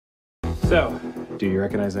So, do you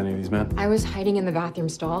recognize any of these men? I was hiding in the bathroom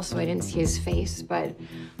stall, so I didn't see his face, but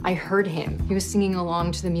I heard him. He was singing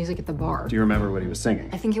along to the music at the bar. Do you remember what he was singing?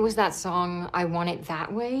 I think it was that song, I Want It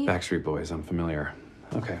That Way. Backstreet Boys, I'm familiar.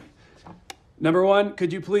 Okay. Number one,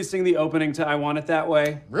 could you please sing the opening to I Want It That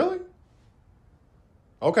Way? Really?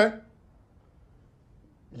 Okay.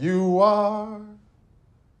 You are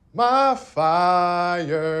my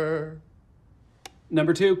fire.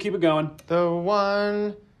 Number two, keep it going. The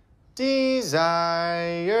one desire.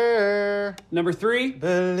 Number three.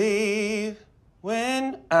 Believe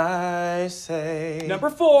when I say. Number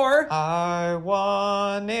four. I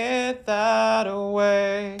want it that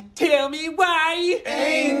way. Tell me why.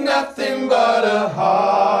 Ain't nothing but a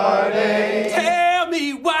heartache. Tell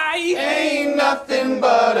me why. Ain't nothing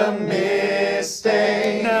but a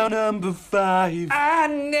mistake. Now number five. I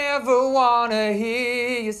never wanna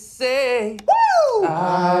hear you say, woo!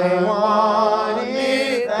 I want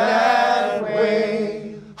it that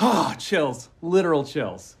way. Oh, chills. Literal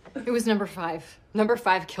chills. It was number 5. Number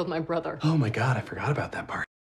 5 killed my brother. Oh my God, I forgot about that part.